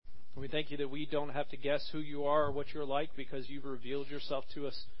We thank you that we don't have to guess who you are or what you're like, because you've revealed yourself to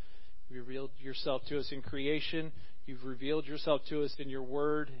us. You've revealed yourself to us in creation. You've revealed yourself to us in your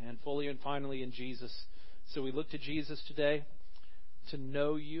word, and fully and finally in Jesus. So we look to Jesus today to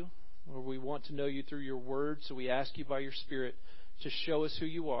know you, or we want to know you through your word. So we ask you by your Spirit to show us who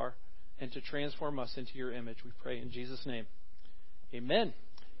you are and to transform us into your image. We pray in Jesus' name. Amen.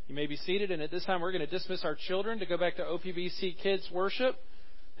 You may be seated, and at this time we're going to dismiss our children to go back to OPBC Kids Worship.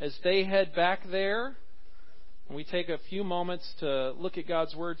 As they head back there, and we take a few moments to look at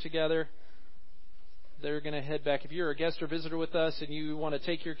God's Word together, they're going to head back. If you're a guest or visitor with us and you want to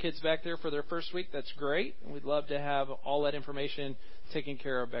take your kids back there for their first week, that's great. And we'd love to have all that information taken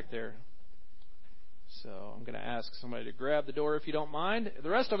care of back there. So I'm going to ask somebody to grab the door if you don't mind. The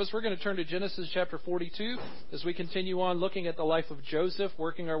rest of us, we're going to turn to Genesis chapter 42 as we continue on looking at the life of Joseph,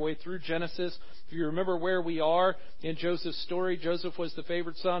 working our way through Genesis. If you remember where we are in Joseph's story, Joseph was the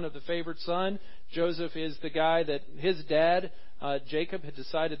favorite son of the favorite son. Joseph is the guy that his dad, Jacob, had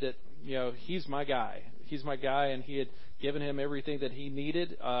decided that, he's my guy. He's my guy, and he had given him everything that he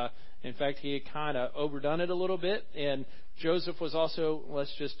needed. In fact, he had kind of overdone it a little bit. And Joseph was also,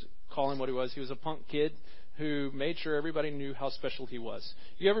 let's just call him what he was. He was a punk kid who made sure everybody knew how special he was.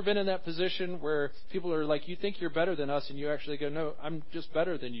 You ever been in that position where people are like, you think you're better than us, and you actually go, no, I'm just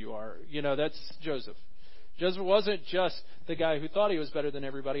better than you are. That's Joseph. Joseph wasn't just the guy who thought he was better than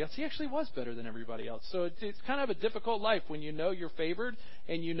everybody else. He actually was better than everybody else. So it's kind of a difficult life when you know you're favored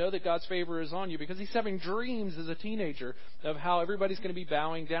and you know that God's favor is on you, because he's having dreams as a teenager of how everybody's going to be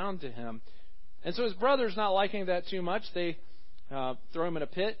bowing down to him. And so his brother's not liking that too much. They throw him in a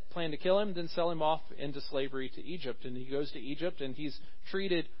pit, plan to kill him, then sell him off into slavery to Egypt. And he goes to Egypt, and he's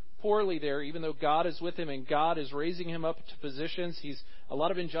treated poorly there, even though God is with him and God is raising him up to positions. A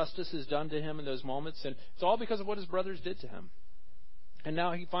lot of injustice is done to him in those moments, and it's all because of what his brothers did to him. And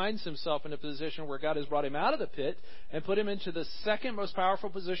now he finds himself in a position where God has brought him out of the pit and put him into the second most powerful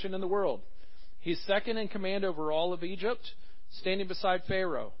position in the world. He's second in command over all of Egypt, standing beside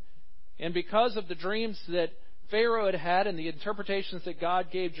Pharaoh. And because of the dreams that Pharaoh had and the interpretations that God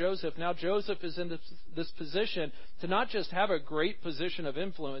gave Joseph, now Joseph is in this position to not just have a great position of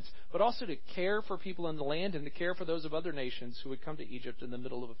influence, but also to care for people in the land and to care for those of other nations who would come to Egypt in the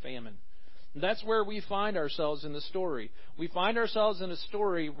middle of a famine. And that's where we find ourselves in the story. We find ourselves in a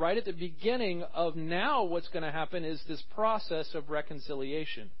story right at the beginning of now what's going to happen is this process of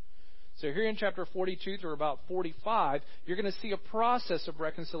reconciliation. So here in chapter 42 through about 45, you're going to see a process of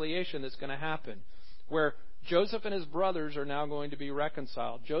reconciliation that's going to happen, where Joseph and his brothers are now going to be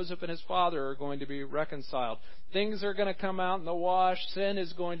reconciled. Joseph and his father are going to be reconciled. Things are going to come out in the wash. Sin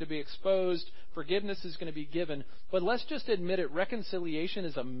is going to be exposed. Forgiveness is going to be given. But let's just admit it, reconciliation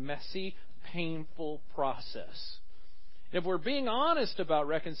is a messy, painful process. If we're being honest about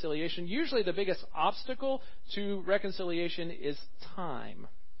reconciliation, usually the biggest obstacle to reconciliation is time.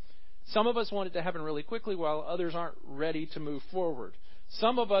 Some of us want it to happen really quickly, while others aren't ready to move forward.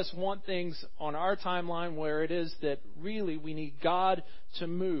 Some of us want things on our timeline where it is that really we need God to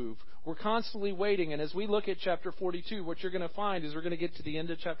move. We're constantly waiting, and as we look at chapter 42, what you're going to find is we're going to get to the end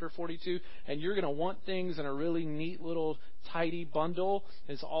of chapter 42, and you're going to want things in a really neat little tidy bundle.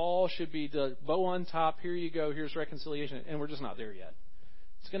 It's all should be the bow on top. Here you go. Here's reconciliation, and we're just not there yet.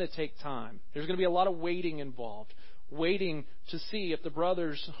 It's going to take time. There's going to be a lot of waiting involved. Waiting to see if the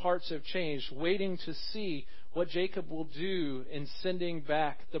brothers' hearts have changed, waiting to see what Jacob will do in sending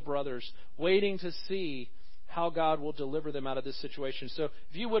back the brothers, waiting to see how God will deliver them out of this situation. So if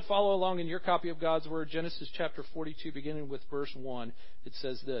you would follow along in your copy of God's Word, Genesis chapter 42, beginning with verse 1, it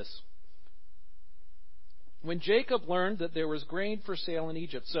says this. When Jacob learned that there was grain for sale in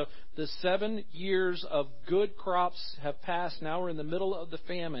Egypt, so the 7 years of good crops have passed. Now we're in the middle of the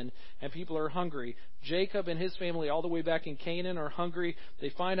famine, and people are hungry. Jacob and his family all the way back in Canaan are hungry. They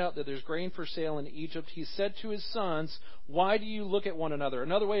find out that there's grain for sale in Egypt. He said to his sons, why do you look at one another?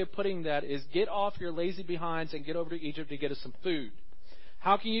 Another way of putting that is get off your lazy behinds and get over to Egypt to get us some food.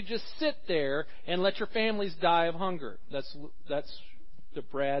 How can you just sit there and let your families die of hunger? That's the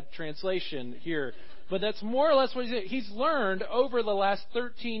Brad translation here. But that's more or less what he's learned over the last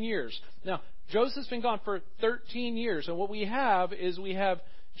 13 years. Now, Joseph's been gone for 13 years. And what we have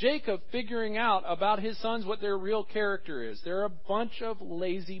Jacob figuring out about his sons what their real character is. They're a bunch of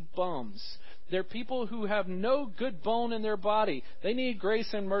lazy bums. They're people who have no good bone in their body. They need grace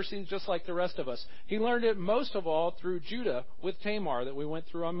and mercy just like the rest of us. He learned it most of all through Judah with Tamar that we went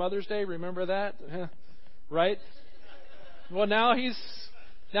through on Mother's Day. Remember that? Right? Well, now he's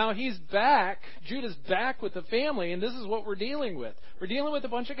back. Judah's back with the family, and this is what we're dealing with. We're dealing with a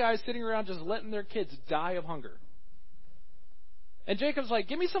bunch of guys sitting around just letting their kids die of hunger. And Jacob's like,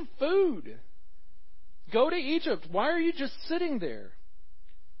 give me some food. Go to Egypt. Why are you just sitting there?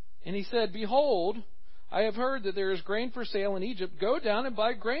 And he said, behold, I have heard that there is grain for sale in Egypt. Go down and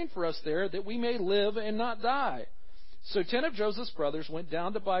buy grain for us there, that we may live and not die. So 10 of Joseph's brothers went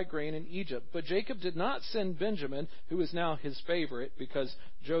down to buy grain in Egypt. But Jacob did not send Benjamin, who is now his favorite, because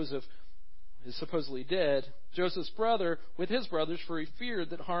Joseph is supposedly dead, Joseph's brother, with his brothers, for he feared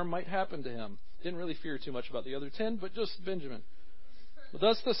that harm might happen to him. Didn't really fear too much about the other 10, but just Benjamin.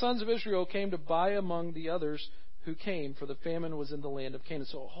 Thus the sons of Israel came to buy among the others who came, for the famine was in the land of Canaan.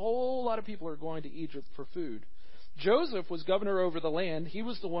 So a whole lot of people are going to Egypt for food. Joseph was governor over the land. He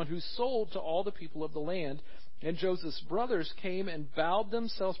was the one who sold to all the people of the land. And Joseph's brothers came and bowed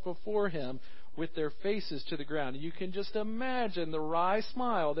themselves before him with their faces to the ground. You can just imagine the wry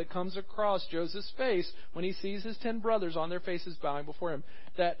smile that comes across Joseph's face when he sees his 10 brothers on their faces bowing before him.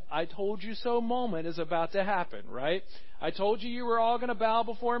 That I told you so moment is about to happen, right? I told you were all going to bow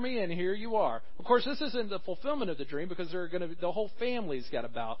before me, and here you are. Of course, this isn't the fulfillment of the dream, because the whole family's got to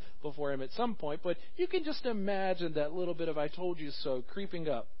bow before him at some point. But you can just imagine that little bit of I told you so creeping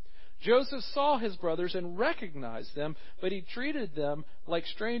up. Joseph saw his brothers and recognized them, but he treated them like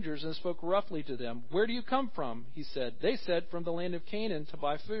strangers and spoke roughly to them. Where do you come from? He said. They said, from the land of Canaan to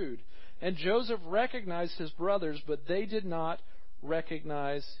buy food. And Joseph recognized his brothers, but they did not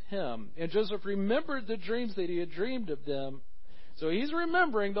recognize him. And Joseph remembered the dreams that he had dreamed of them. So he's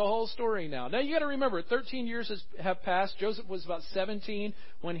remembering the whole story now. Now you got to remember, 13 years have passed. Joseph was about 17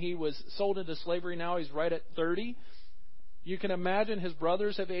 when he was sold into slavery. Now he's right at 30. You can imagine his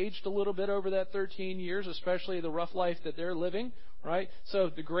brothers have aged a little bit over that 13 years, especially the rough life that they're living, right?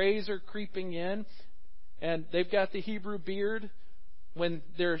 So the grays are creeping in, and they've got the Hebrew beard. When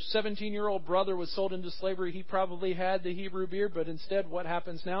their 17-year-old brother was sold into slavery, he probably had the Hebrew beard, but instead what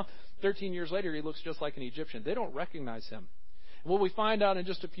happens now? 13 years later, he looks just like an Egyptian. They don't recognize him. And what we find out in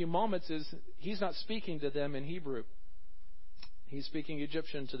just a few moments is he's not speaking to them in Hebrew. He's speaking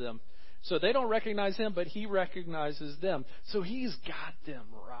Egyptian to them. So they don't recognize him, but he recognizes them. So he's got them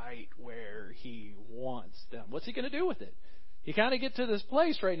right where he wants them. What's he going to do with it? You kind of get to this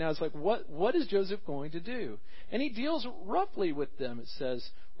place right now. It's like, what is Joseph going to do? And he deals roughly with them, it says.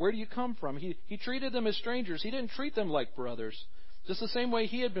 Where do you come from? He treated them as strangers. He didn't treat them like brothers. Just the same way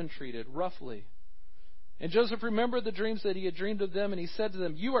he had been treated, roughly. And Joseph remembered the dreams that he had dreamed of them, and he said to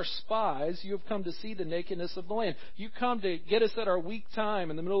them, you are spies. You have come to see the nakedness of the land. You come to get us at our weak time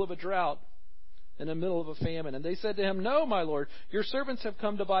in the middle of a drought, in the middle of a famine. And they said to him, no, my lord, your servants have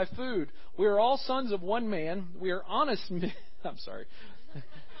come to buy food. We are all sons of one man. We are honest men. I'm sorry.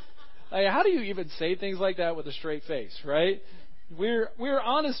 How do you even say things like that with a straight face, right? We're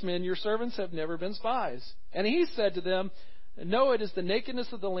honest men. Your servants have never been spies. And he said to them, no, it is the nakedness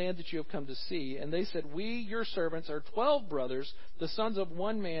of the land that you have come to see. And they said, we, your servants, are 12 brothers, the sons of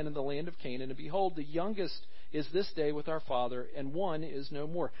one man in the land of Canaan. And behold, the youngest is this day with our father, and one is no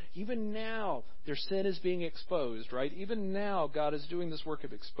more. Even now, their sin is being exposed, right? Even now, God is doing this work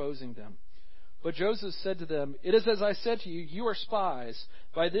of exposing them. But Joseph said to them, it is as I said to you, you are spies.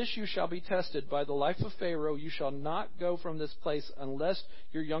 By this you shall be tested. By the life of Pharaoh you shall not go from this place unless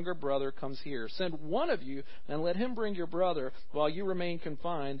your younger brother comes here. Send one of you and let him bring your brother while you remain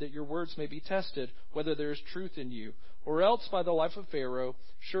confined, that your words may be tested, whether there is truth in you. Or else by the life of Pharaoh,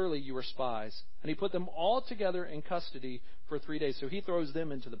 surely you are spies. And he put them all together in custody for 3 days. So he throws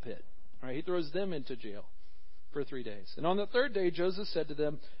them into the pit. Right? He throws them into jail for 3 days. And on the third day, Joseph said to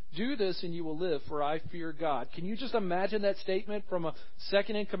them, do this and you will live, for I fear God. Can you just imagine that statement from a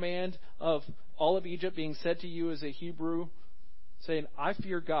second in command of all of Egypt being said to you as a Hebrew, saying, I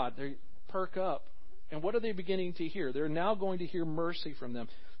fear God? They perk up. And what are they beginning to hear? They're now going to hear mercy from them,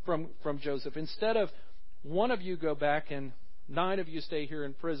 from Joseph. Instead of one of you go back and 9 of you stay here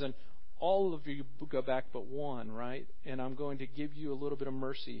in prison, all of you go back but one, right? And I'm going to give you a little bit of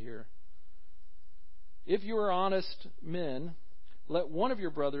mercy here. If you are honest men, let one of your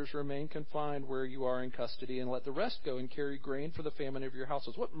brothers remain confined where you are in custody, and let the rest go and carry grain for the famine of your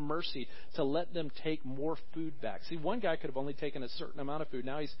households. What mercy to let them take more food back. See, one guy could have only taken a certain amount of food.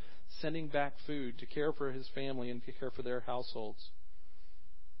 Now he's sending back food to care for his family and to care for their households.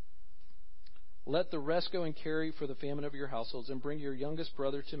 Let the rest go and carry for the famine of your households, and bring your youngest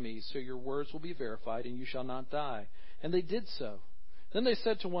brother to me, so your words will be verified, and you shall not die. And they did so. Then they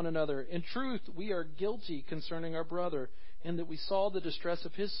said to one another, in truth, we are guilty concerning our brother, in that we saw the distress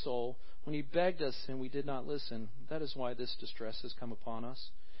of his soul when he begged us, and we did not listen. That is why this distress has come upon us.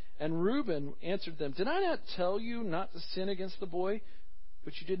 And Reuben answered them, did I not tell you not to sin against the boy?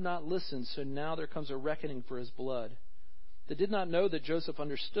 But you did not listen, so now there comes a reckoning for his blood. They did not know that Joseph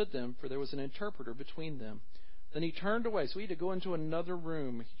understood them, for there was an interpreter between them. Then he turned away. So he had to go into another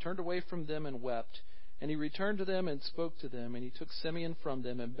room. He turned away from them and wept. And he returned to them and spoke to them. And he took Simeon from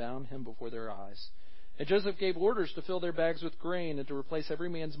them and bound him before their eyes. And Joseph gave orders to fill their bags with grain and to replace every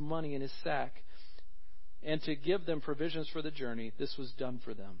man's money in his sack and to give them provisions for the journey. This was done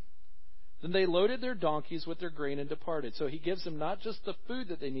for them. Then they loaded their donkeys with their grain and departed. So he gives them not just the food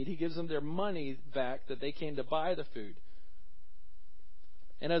that they need, he gives them their money back that they came to buy the food.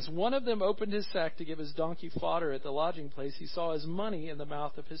 And as one of them opened his sack to give his donkey fodder at the lodging place, he saw his money in the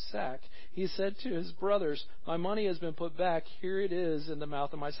mouth of his sack. He said to his brothers, "My money has been put back. Here it is in the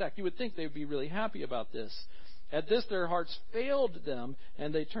mouth of my sack." You would think they would be really happy about this. At this, their hearts failed them,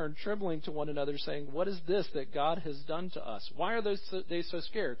 and they turned trembling to one another, saying, "What is this that God has done to us?" Why are they so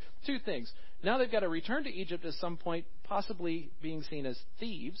scared? Two things. Now they've got to return to Egypt at some point, possibly being seen as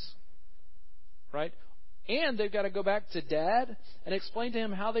thieves, right? And they've got to go back to Dad and explain to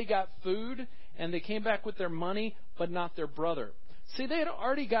him how they got food, and they came back with their money, but not their brother. See, they had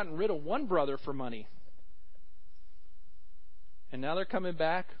already gotten rid of one brother for money. And now they're coming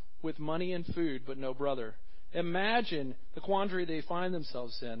back with money and food, but no brother. Imagine the quandary they find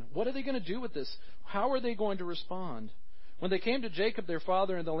themselves in. What are they going to do with this? How are they going to respond? When they came to Jacob, their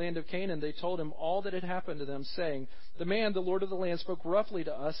father, in the land of Canaan, they told him all that had happened to them, saying, "The man, the Lord of the land, spoke roughly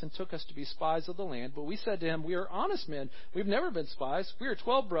to us and took us to be spies of the land. But we said to him, 'We are honest men. We've never been spies. We are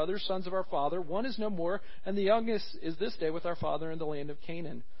 12 brothers, sons of our father. One is no more, and the youngest is this day with our father in the land of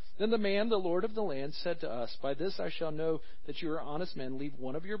Canaan.' Then the man, the Lord of the land, said to us, 'By this I shall know that you are honest men. Leave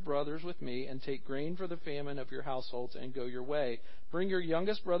one of your brothers with me, and take grain for the famine of your households, and go your way. Bring your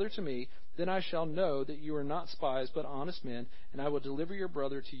youngest brother to me. Then I shall know that you are not spies, but honest men, and I will deliver your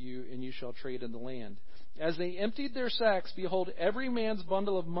brother to you, and you shall trade in the land.' As they emptied their sacks, behold, every man's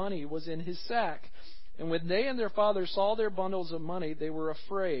bundle of money was in his sack. And when they and their father saw their bundles of money, they were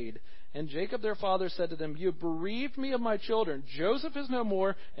afraid. And Jacob their father said to them, 'You have bereaved me of my children. Joseph is no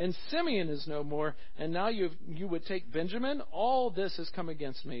more, and Simeon is no more, and now you would take Benjamin? All this has come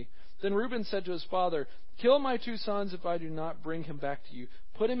against me.' Then Reuben said to his father, 'Kill my 2 sons if I do not bring him back to you.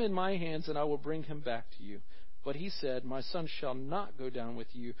 Put him in my hands, and I will bring him back to you.' But he said, 'My son shall not go down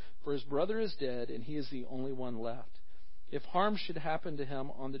with you, for his brother is dead, and he is the only one left. If harm should happen to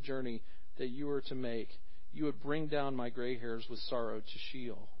him on the journey that you are to make, you would bring down my gray hairs with sorrow to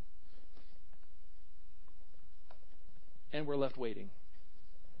Sheol.'" And we're left waiting.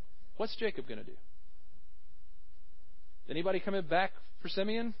 What's Jacob going to do? Anybody coming back for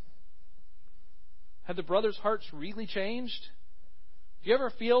Simeon? Have the brothers' hearts really changed? Do you ever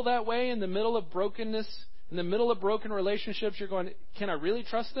feel that way in the middle of brokenness, in the middle of broken relationships? You're going, can I really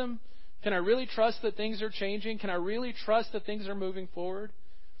trust them? Can I really trust that things are changing? Can I really trust that things are moving forward?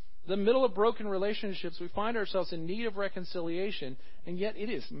 In the middle of broken relationships, we find ourselves in need of reconciliation, and yet it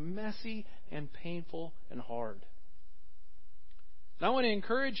is messy and painful and hard. And I want to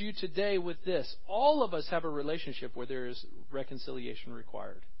encourage you today with this. All of us have a relationship where there is reconciliation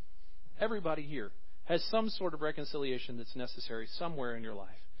required. Everybody here has some sort of reconciliation that's necessary somewhere in your life.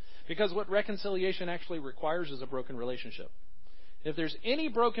 Because what reconciliation actually requires is a broken relationship. If there's any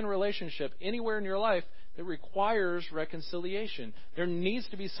broken relationship anywhere in your life that requires reconciliation, there needs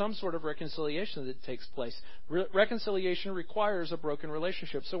to be some sort of reconciliation that takes place. Reconciliation requires a broken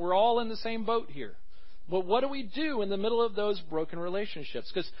relationship. So we're all in the same boat here. But what do we do in the middle of those broken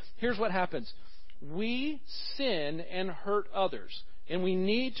relationships? Because here's what happens. We sin and hurt others. And we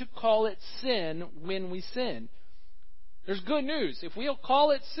need to call it sin when we sin. There's good news. If we'll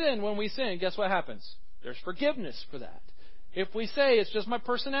call it sin when we sin, guess what happens? There's forgiveness for that. If we say it's just my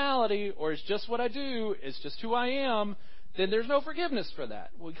personality, or it's just what I do, it's just who I am, then there's no forgiveness for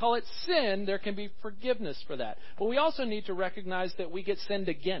that. We call it sin, there can be forgiveness for that. But we also need to recognize that we get sinned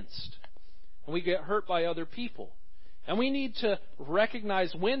against. And we get hurt by other people. And we need to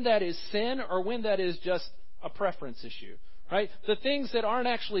recognize when that is sin or when that is just a preference issue. Right? The things that aren't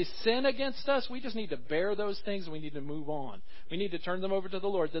actually sin against us, we just need to bear those things and we need to move on. We need to turn them over to the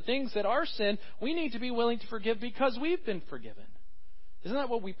Lord. The things that are sin, we need to be willing to forgive because we've been forgiven. Isn't that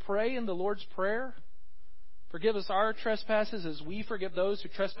what we pray in the Lord's Prayer? Forgive us our trespasses as we forgive those who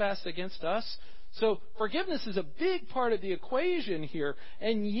trespass against us. So forgiveness is a big part of the equation here,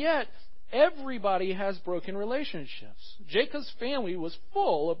 and yet everybody has broken relationships. Jacob's family was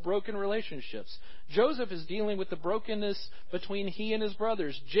full of broken relationships. Joseph is dealing with the brokenness between he and his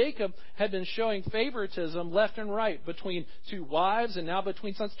brothers. Jacob had been showing favoritism left and right between 2 wives and now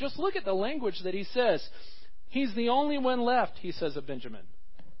between sons. Just look at the language that he says. He's the only one left, he says of Benjamin.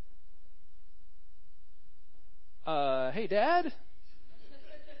 Hey, Dad?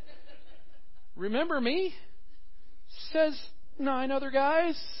 Remember me? Says 9 other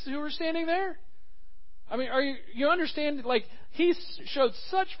guys who were standing there. I mean, you understand, like, he showed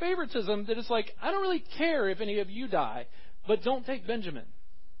such favoritism that it's like, I don't really care if any of you die, but don't take Benjamin.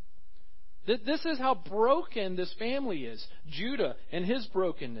 This is how broken this family is. Judah and his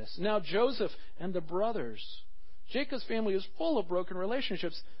brokenness. Now Joseph and the brothers. Jacob's family is full of broken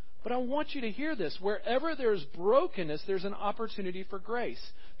relationships. But I want you to hear this. Wherever there's brokenness, there's an opportunity for grace.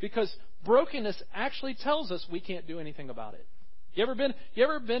 Because brokenness actually tells us we can't do anything about it. You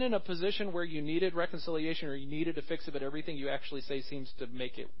ever been in a position where you needed reconciliation or you needed to fix it, but everything you actually say seems to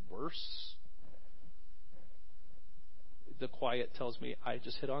make it worse? The quiet tells me I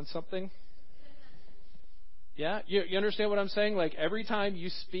just hit on something. Yeah? You understand what I'm saying? Like, every time you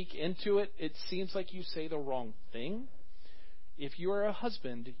speak into it, it seems like you say the wrong thing. If you are a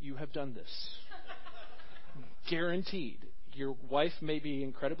husband, you have done this. Guaranteed. Your wife may be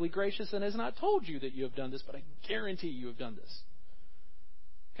incredibly gracious and has not told you that you have done this, but I guarantee you have done this.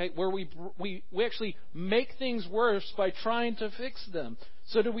 Okay? Where we actually make things worse by trying to fix them.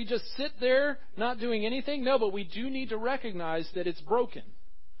 So do we just sit there not doing anything? No, but we do need to recognize that it's broken.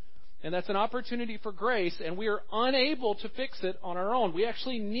 And that's an opportunity for grace, and we are unable to fix it on our own. We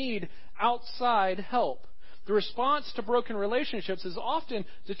actually need outside help. The response to broken relationships is often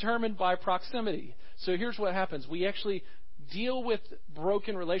determined by proximity. So here's what happens. We actually deal with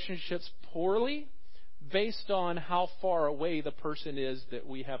broken relationships poorly based on how far away the person is that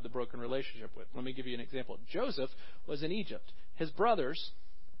we have the broken relationship with. Let me give you an example. Joseph was in Egypt. His brothers,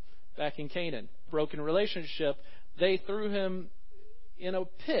 back in Canaan, broken relationship, they threw him in a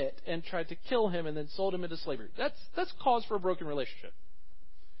pit and tried to kill him and then sold him into slavery. That's cause for a broken relationship.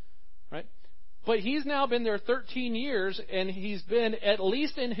 Right? But he's now been there 13 years, and he's been at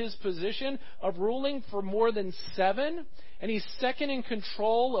least in his position of ruling for more than 7, and he's second in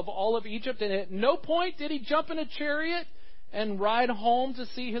control of all of Egypt, and at no point did he jump in a chariot and ride home to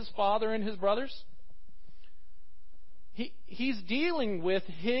see his father and his brothers. He's dealing with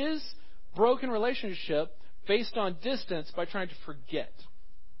his broken relationship based on distance by trying to forget.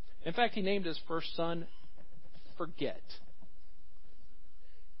 In fact, he named his first son Forget.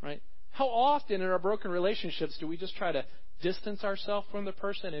 Right? How often in our broken relationships do we just try to distance ourselves from the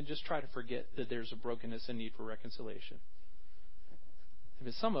person and just try to forget that there's a brokenness and need for reconciliation? I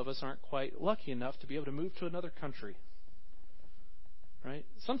mean, some of us aren't quite lucky enough to be able to move to another country. Right?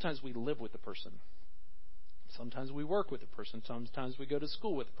 Sometimes we live with the person. Sometimes we work with the person. Sometimes we go to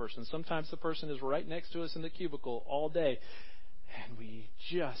school with the person. Sometimes the person is right next to us in the cubicle all day. And we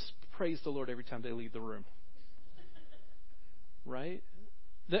just praise the Lord every time they leave the room. Right?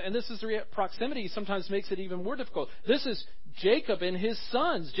 And this is the proximity sometimes makes it even more difficult. This is Jacob and his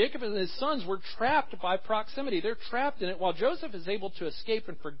sons. Jacob and his sons were trapped by proximity. They're trapped in it. While Joseph is able to escape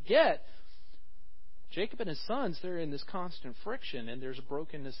and forget, Jacob and his sons, they're in this constant friction, and there's a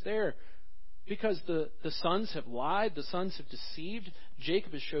brokenness there. Because the sons have lied, the sons have deceived,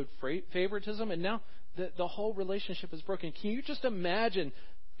 Jacob has showed favoritism, and now the whole relationship is broken. Can you just imagine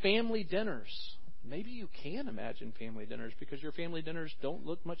family dinners? Maybe you can imagine family dinners because your family dinners don't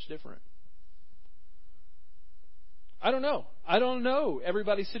look much different. I don't know. I don't know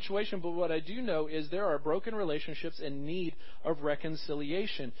everybody's situation, but what I do know is there are broken relationships in need of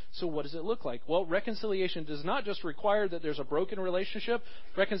reconciliation. So what does it look like? Well, reconciliation does not just require that there's a broken relationship.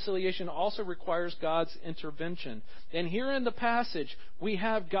 Reconciliation also requires God's intervention. And here in the passage, we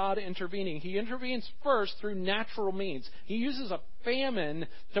have God intervening. He intervenes first through natural means. He uses a famine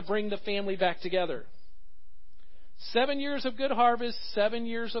to bring the family back together. 7 years of good harvest, 7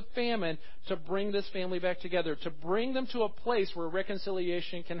 years of famine to bring this family back together, to bring them to a place where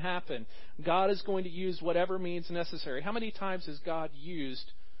reconciliation can happen. God is going to use whatever means necessary. How many times has God used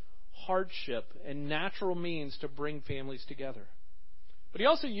hardship and natural means to bring families together? But he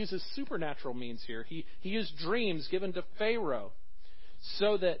also uses supernatural means here. He used dreams given to Pharaoh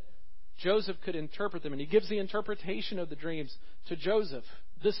so that Joseph could interpret them. And he gives the interpretation of the dreams to Joseph.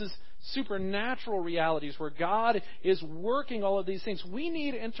 This is supernatural realities where God is working all of these things. We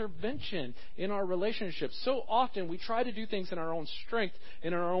need intervention in our relationships. So often we try to do things in our own strength,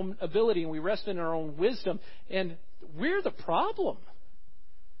 in our own ability, and we rest in our own wisdom. And we're the problem.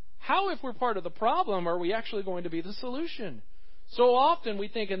 How, if we're part of the problem, are we actually going to be the solution? So often we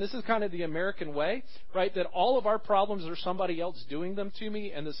think, and this is kind of the American way, right, that all of our problems are somebody else doing them to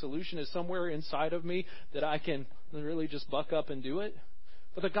me, and the solution is somewhere inside of me that I can really just buck up and do it.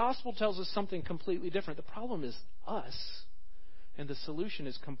 But the gospel tells us something completely different. The problem is us, and the solution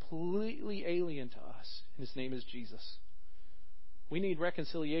is completely alien to us, and his name is Jesus. We need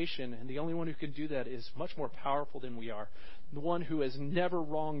reconciliation, and the only one who can do that is much more powerful than we are, the one who has never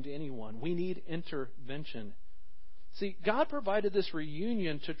wronged anyone. We need intervention. See, God provided this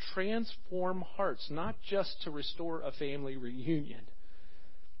reunion to transform hearts, not just to restore a family reunion.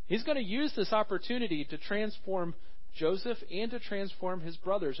 He's going to use this opportunity to transform Joseph and to transform his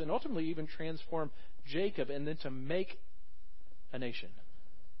brothers, and ultimately even transform Jacob, and then to make a nation.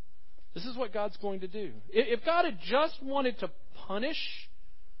 This is what God's going to do. If God had just wanted to punish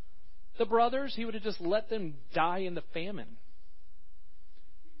the brothers, he would have just let them die in the famine.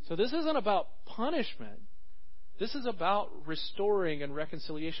 So this isn't about punishment. This is about restoring and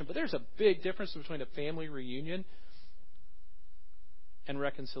reconciliation. But there's a big difference between a family reunion and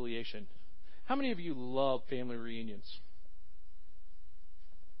reconciliation. How many of you love family reunions?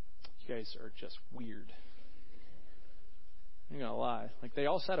 You guys are just weird. I'm not going to lie. Like, they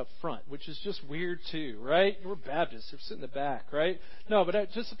all sat up front, which is just weird too, right? We're Baptists. They're sitting in the back, right? No,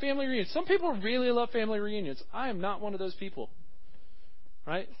 but just a family reunion. Some people really love family reunions. I am not one of those people,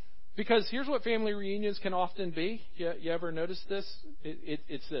 right? Because here's what family reunions can often be. You ever notice this?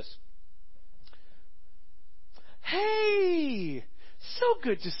 It's this. Hey! So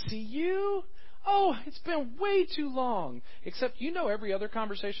good to see you. Oh, it's been way too long. Except you know every other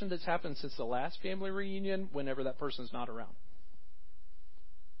conversation that's happened since the last family reunion whenever that person's not around.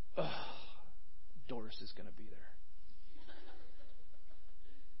 Doris is going to be there.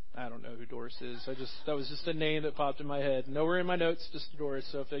 I don't know who Doris is. That was just a name that popped in my head. Nowhere in my notes, just Doris.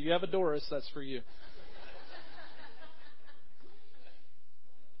 So if you have a Doris, that's for you.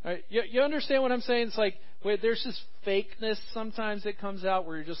 All right, you understand what I'm saying? It's like there's this fakeness sometimes that comes out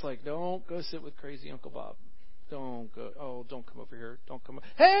where you're just like, don't go sit with crazy Uncle Bob. Don't go. Oh, don't come over here. Don't come.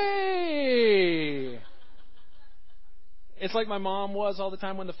 Hey! It's like my mom was all the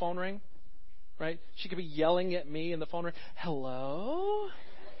time when the phone rang, right? She could be yelling at me and the phone rang. Hello?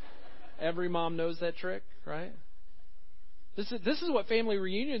 Every mom knows that trick, right? This is what family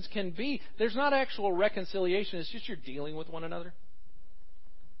reunions can be. There's not actual reconciliation. It's just you're dealing with one another.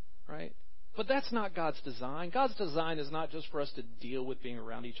 Right? But that's not God's design. God's design is not just for us to deal with being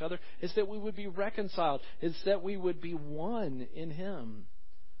around each other. It's that we would be reconciled. It's that we would be one in Him.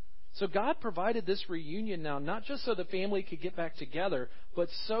 So God provided this reunion now, not just so the family could get back together, but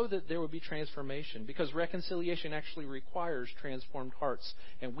so that there would be transformation. Because reconciliation actually requires transformed hearts.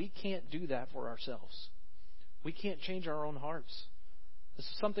 And we can't do that for ourselves. We can't change our own hearts. This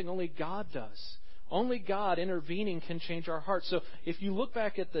is something only God does. Only God intervening can change our hearts. So if you look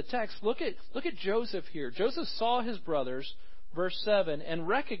back at the text, look at Joseph here. Joseph saw his brothers, verse 7, and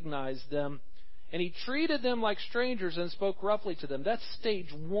recognized them, and he treated them like strangers and spoke roughly to them. That's stage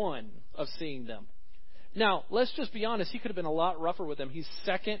one of seeing them. Now, let's just be honest. He could have been a lot rougher with them. He's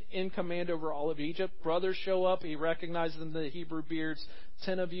second in command over all of Egypt. Brothers show up. He recognizes them, the Hebrew beards.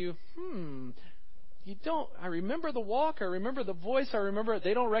 10 of you, you don't. I remember the walk. I remember the voice. I remember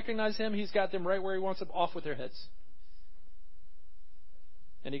they don't recognize him. He's got them right where he wants them, off with their heads.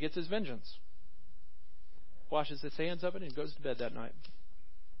 And he gets his vengeance. Washes his hands of it and goes to bed that night.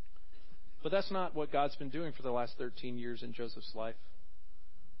 But that's not what God's been doing for the last 13 years in Joseph's life.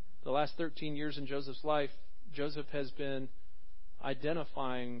 The last 13 years in Joseph's life, Joseph has been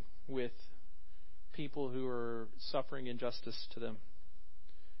identifying with people who are suffering injustice to them.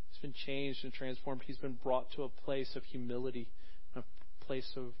 Been changed and transformed. He's been brought to a place of humility, a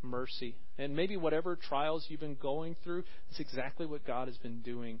place of mercy. And maybe whatever trials you've been going through, it's exactly what God has been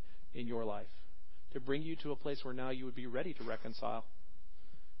doing in your life. To bring you to a place where now you would be ready to reconcile.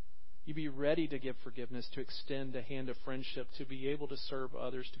 You'd be ready to give forgiveness, to extend a hand of friendship, to be able to serve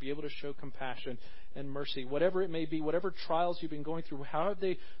others, to be able to show compassion and mercy. Whatever it may be, whatever trials you've been going through, how have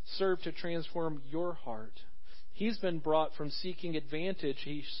they served to transform your heart? He's been brought from seeking advantage.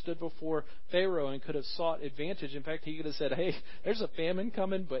 He stood before Pharaoh and could have sought advantage. In fact, he could have said, hey, there's a famine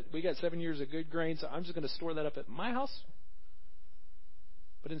coming, but we got 7 years of good grain, so I'm just going to store that up at my house.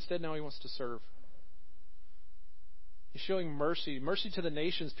 But instead, now he wants to serve. He's showing mercy to the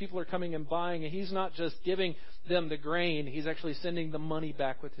nations. People are coming and buying, and he's not just giving them the grain. He's actually sending the money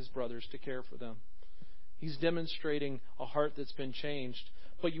back with his brothers to care for them. He's demonstrating a heart that's been changed.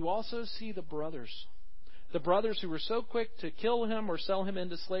 But you also see the brothers. The brothers who were so quick to kill him or sell him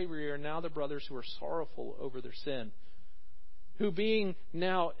into slavery are now the brothers who are sorrowful over their sin. Who being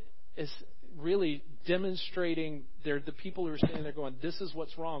now is really demonstrating, they're the people who are standing there going, this is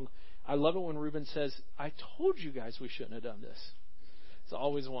what's wrong. I love it when Reuben says, I told you guys we shouldn't have done this. It's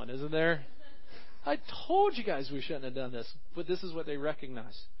always one, isn't there? I told you guys we shouldn't have done this. But this is what they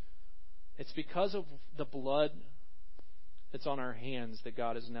recognize. It's because of the blood that's on our hands that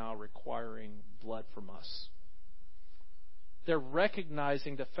God is now requiring blood from us. They're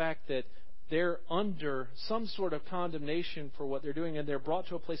recognizing the fact that They're under some sort of condemnation for what they're doing, and they're brought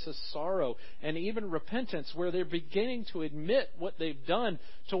to a place of sorrow and even repentance where they're beginning to admit what they've done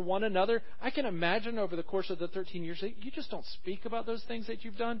to one another. I can imagine over the course of the 13 years, you just don't speak about those things that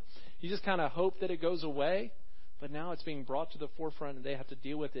you've done. You just kind of hope that it goes away. But now it's being brought to the forefront, and they have to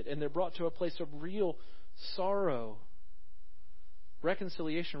deal with it. And they're brought to a place of real sorrow.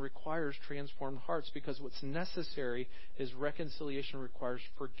 Reconciliation requires transformed hearts, because what's necessary is reconciliation requires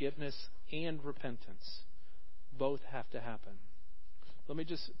forgiveness and repentance. Both have to happen. Let me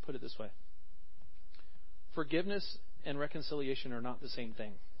just put it this way. Forgiveness and reconciliation are not the same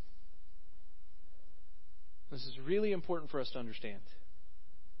thing. This is really important for us to understand.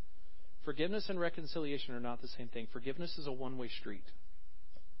 Forgiveness and reconciliation are not the same thing. Forgiveness is a one-way street.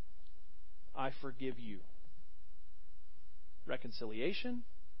 I forgive you. Reconciliation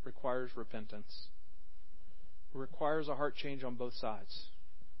requires repentance. It requires a heart change on both sides.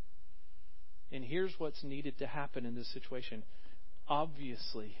 And here's what's needed to happen in this situation.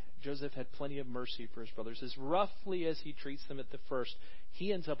 Obviously, Joseph had plenty of mercy for his brothers. As roughly as he treats them at the first,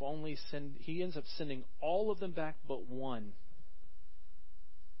 he ends up sending all of them back but one.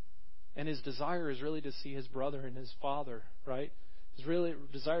 And his desire is really to see his brother and his father, right? His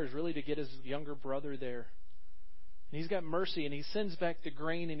desire is really to get his younger brother there. And he's got mercy, and he sends back the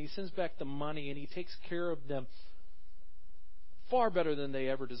grain, and he sends back the money, and he takes care of them far better than they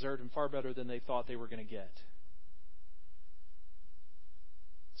ever deserved and far better than they thought they were going to get.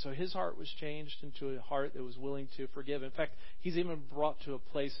 So his heart was changed into a heart that was willing to forgive. In fact, he's even brought to a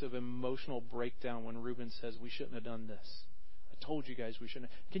place of emotional breakdown when Reuben says, we shouldn't have done this. I told you guys we shouldn't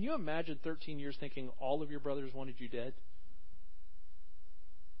have. Can you imagine 13 years thinking all of your brothers wanted you dead?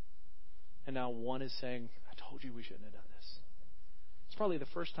 And now one is saying, I told you we shouldn't have done this. It's probably the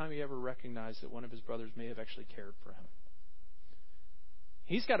first time he ever recognized that one of his brothers may have actually cared for him.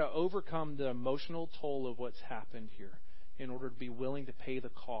 He's got to overcome the emotional toll of what's happened here in order to be willing to pay the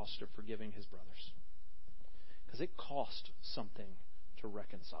cost of forgiving his brothers. Because it cost something to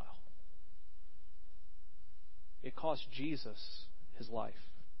reconcile. It cost Jesus his life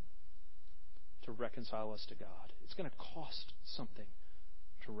to reconcile us to God. It's going to cost something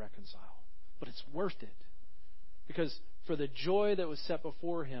to reconcile. But it's worth it. Because for the joy that was set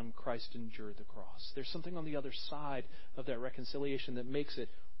before him, Christ endured the cross. There's something on the other side of that reconciliation that makes it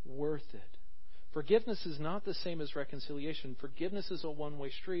worth it. Forgiveness is not the same as reconciliation. Forgiveness is a one-way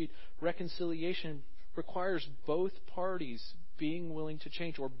street. Reconciliation requires both parties being willing to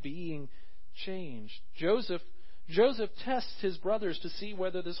change or being changed. Joseph tests his brothers to see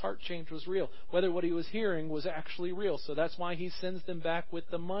whether this heart change was real, whether what he was hearing was actually real. So that's why he sends them back with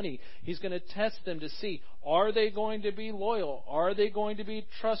the money. He's going to test them to see, are they going to be loyal? Are they going to be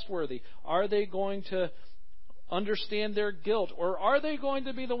trustworthy? Are they going to understand their guilt? Or are they going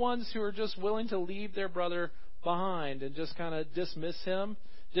to be the ones who are just willing to leave their brother behind and just kind of dismiss him,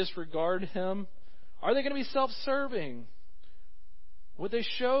 disregard him? Are they going to be self-serving? Would they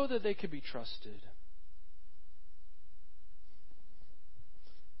show that they could be trusted?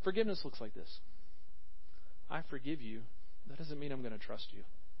 Forgiveness looks like this. I forgive you. That doesn't mean I'm going to trust you.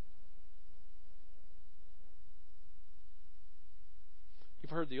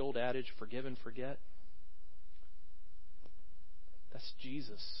 You've heard the old adage, forgive and forget. That's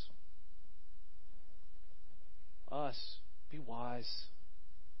Jesus. Us, be wise.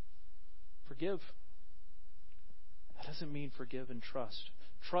 Forgive. That doesn't mean forgive and trust.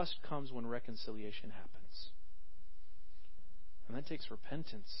 Trust comes when reconciliation happens. And that takes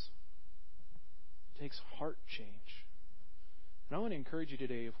repentance. It takes heart change. And I want to encourage you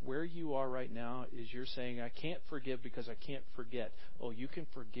today, if where you are right now is you're saying, I can't forgive because I can't forget. Oh, you can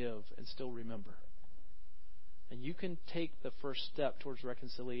forgive and still remember. And you can take the first step towards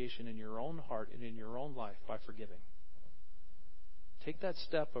reconciliation in your own heart and in your own life by forgiving. Take that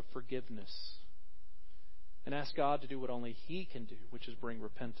step of forgiveness and ask God to do what only He can do, which is bring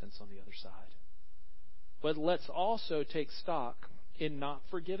repentance on the other side. But let's also take stock in not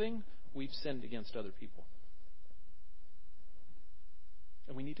forgiving. We've sinned against other people.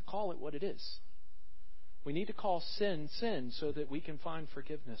 And we need to call it what it is. We need to call sin, sin, so that we can find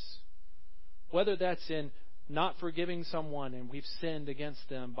forgiveness. Whether that's in not forgiving someone and we've sinned against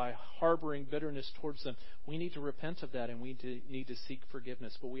them by harboring bitterness towards them, we need to repent of that and we need to seek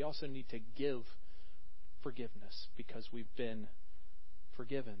forgiveness. But we also need to give forgiveness because we've been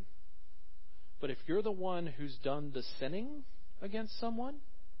forgiven. But if you're the one who's done the sinning against someone,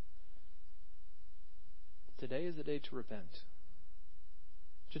 today is the day to repent.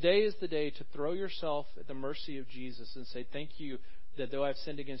 Today is the day to throw yourself at the mercy of Jesus and say, thank you that though I've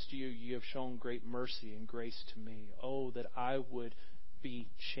sinned against you, you have shown great mercy and grace to me. Oh, that I would be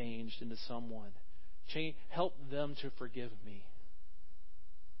changed into someone. Help them to forgive me.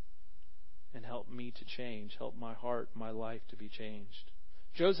 And help me to change. Help my heart, my life to be changed.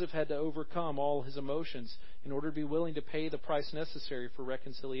 Joseph had to overcome all his emotions in order to be willing to pay the price necessary for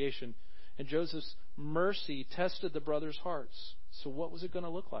reconciliation. And Joseph's mercy tested the brothers' hearts. So what was it going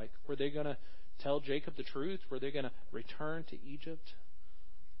to look like? Were they going to tell Jacob the truth? Were they going to return to Egypt?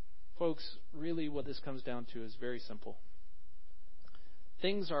 Folks, really what this comes down to is very simple.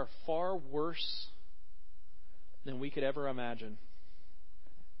 Things are far worse than we could ever imagine.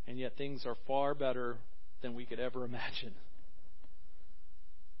 And yet things are far better than we could ever imagine.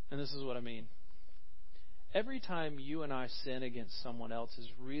 And this is what I mean. Every time you and I sin against someone else is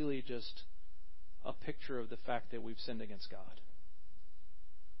really just a picture of the fact that we've sinned against God.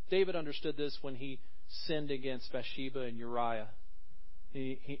 David understood this when he sinned against Bathsheba and Uriah.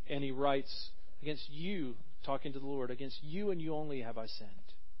 And he writes, against you, talking to the Lord, against you and you only have I sinned.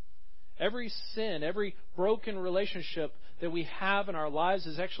 Every sin, every broken relationship that we have in our lives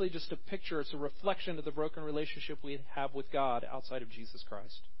is actually just a picture. It's a reflection of the broken relationship we have with God outside of Jesus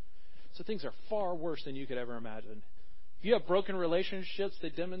Christ. So things are far worse than you could ever imagine. If you have broken relationships, they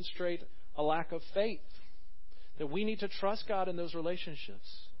demonstrate a lack of faith. That we need to trust God in those relationships.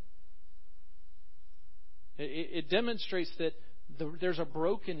 It demonstrates that there's a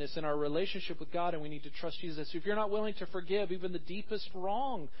brokenness in our relationship with God and we need to trust Jesus. If you're not willing to forgive even the deepest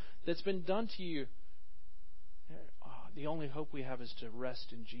wrong that's been done to you, the only hope we have is to rest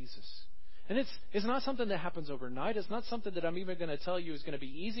in Jesus. And it's not something that happens overnight. It's not something that I'm even going to tell you is going to be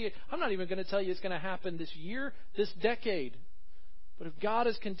easy. I'm not even going to tell you it's going to happen this year, this decade. But if God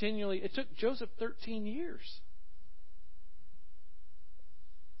is continually... It took Joseph 13 years.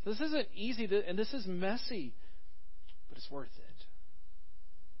 So this isn't easy, and this is messy. But it's worth it.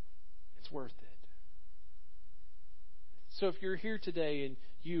 It's worth it. So if you're here today and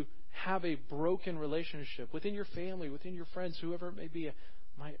you have a broken relationship within your family, within your friends, whoever it may be,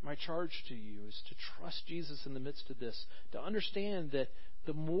 my charge to you is to trust Jesus in the midst of this. To understand that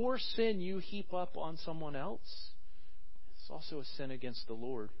the more sin you heap up on someone else, it's also a sin against the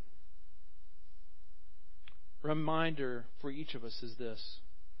Lord. Reminder for each of us is this.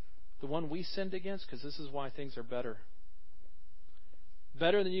 The one we sinned against, because this is why things are better.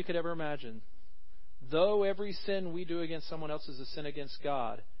 Better than you could ever imagine. Though every sin we do against someone else is a sin against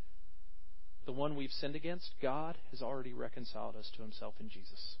God, the one we've sinned against, God has already reconciled us to himself in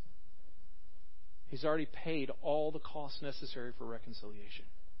Jesus. He's already paid all the costs necessary for reconciliation.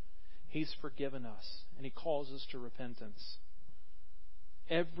 He's forgiven us, and he calls us to repentance.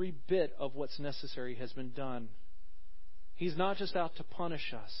 Every bit of what's necessary has been done. He's not just out to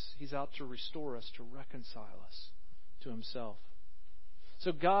punish us. He's out to restore us, to reconcile us to himself.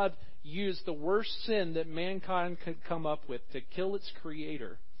 So God used the worst sin that mankind could come up with to kill its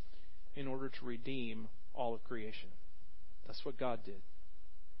creator in order to redeem all of creation. That's what God did.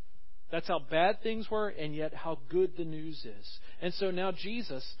 That's how bad things were, and yet how good the news is. And so now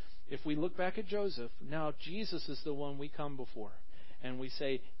Jesus, if we look back at Joseph, now Jesus is the one we come before. And we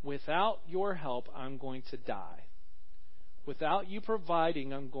say, without your help, I'm going to die. Without you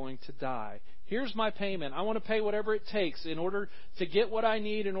providing, I'm going to die. Here's my payment. I want to pay whatever it takes in order to get what I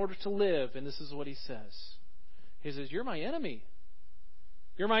need in order to live. And this is what he says. He says, you're my enemy.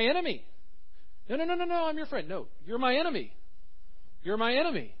 You're my enemy. No, I'm your friend. No, you're my enemy. You're my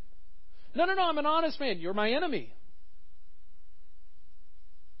enemy. No, I'm an honest man. You're my enemy.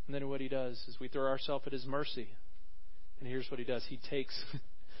 And then what he does is we throw ourselves at his mercy. And here's what he does. He takes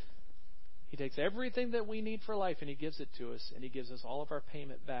everything that we need for life and he gives it to us. And he gives us all of our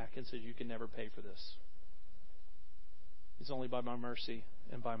payment back and says, you can never pay for this. It's only by my mercy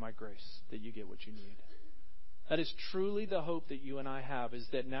and by my grace that you get what you need. That is truly the hope that you and I have, is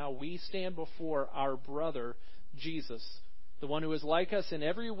that now we stand before our brother, Jesus, the one who is like us in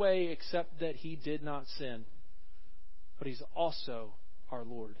every way except that he did not sin. But he's also our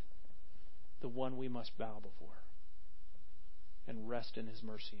Lord, the one we must bow before and rest in his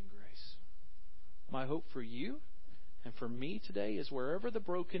mercy and grace. My hope for you and for me today is wherever the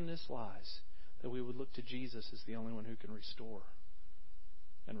brokenness lies, that we would look to Jesus as the only one who can restore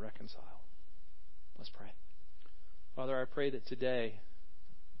and reconcile. Let's pray. Father, I pray that today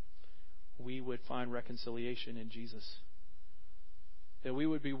we would find reconciliation in Jesus. That we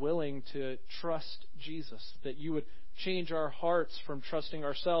would be willing to trust Jesus. That you would change our hearts from trusting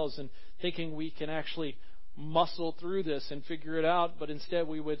ourselves and thinking we can actually muscle through this and figure it out. But instead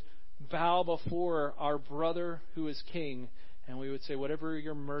we would bow before our brother who is King. And we would say, whatever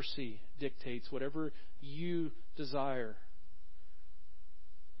your mercy dictates, whatever you desire.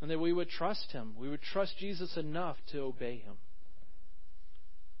 And that we would trust him. We would trust Jesus enough to obey him.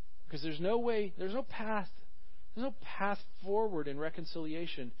 Because there's no path forward in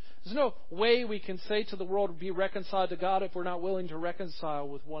reconciliation. There's no way we can say to the world, be reconciled to God, if we're not willing to reconcile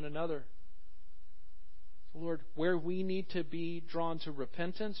with one another. Lord, where we need to be drawn to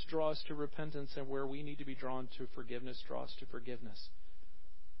repentance, draw us to repentance. And where we need to be drawn to forgiveness, draw us to forgiveness.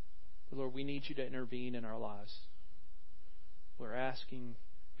 But Lord, we need you to intervene in our lives. We're asking,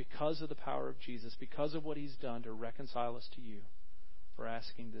 because of the power of Jesus, because of what He's done to reconcile us to you, we're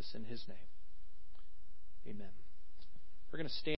asking this in His name. Amen. We're going to stand.